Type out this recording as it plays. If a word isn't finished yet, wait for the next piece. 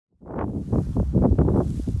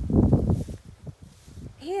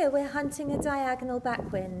Here we're hunting a diagonal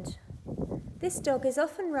backwind. This dog is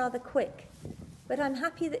often rather quick, but I'm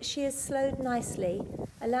happy that she has slowed nicely,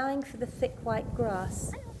 allowing for the thick white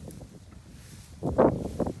grass.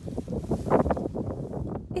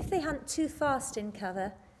 If they hunt too fast in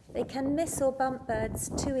cover, they can miss or bump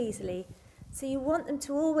birds too easily, so you want them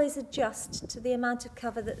to always adjust to the amount of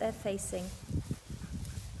cover that they're facing.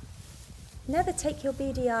 Never take your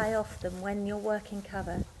beady eye off them when you're working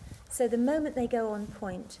cover, so the moment they go on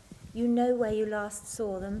point, you know where you last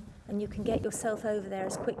saw them and you can get yourself over there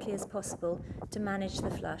as quickly as possible to manage the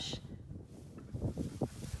flush.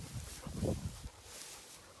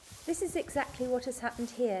 This is exactly what has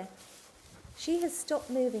happened here. She has stopped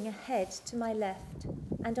moving ahead to my left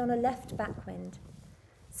and on a left backwind.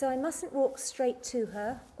 So I mustn't walk straight to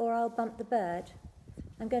her or I'll bump the bird.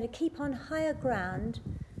 I'm going to keep on higher ground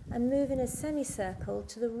and move in a semicircle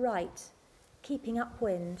to the right, keeping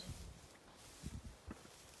upwind.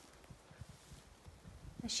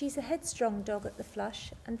 She's a headstrong dog at the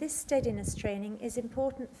flush, and this steadiness training is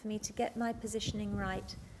important for me to get my positioning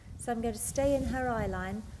right. So I'm going to stay in her eye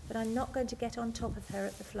line, but I'm not going to get on top of her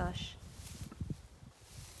at the flush.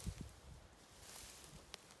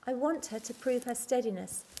 I want her to prove her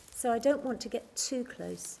steadiness, so I don't want to get too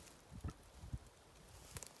close.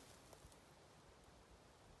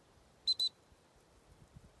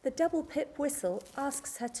 The double pip whistle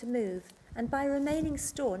asks her to move, and by remaining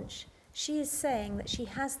staunch, she is saying that she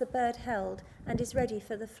has the bird held and is ready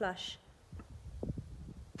for the flush.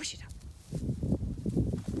 Push it up.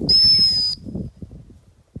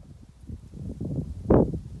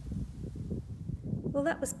 Well,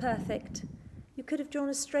 that was perfect. You could have drawn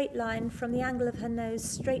a straight line from the angle of her nose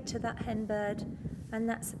straight to that hen bird, and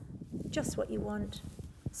that's just what you want.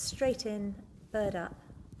 Straight in, bird up.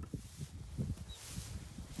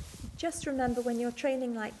 Just remember when you're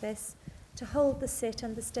training like this to hold the sit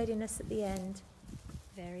and the steadiness at the end.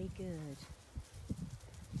 Very good.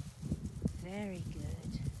 Very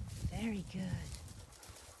good. Very good.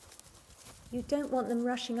 You don't want them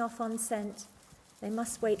rushing off on scent. They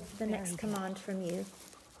must wait for the next command from you.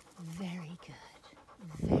 Very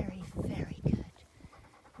good. Very, very good.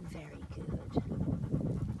 Very good.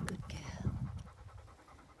 Good girl.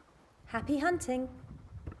 Happy hunting!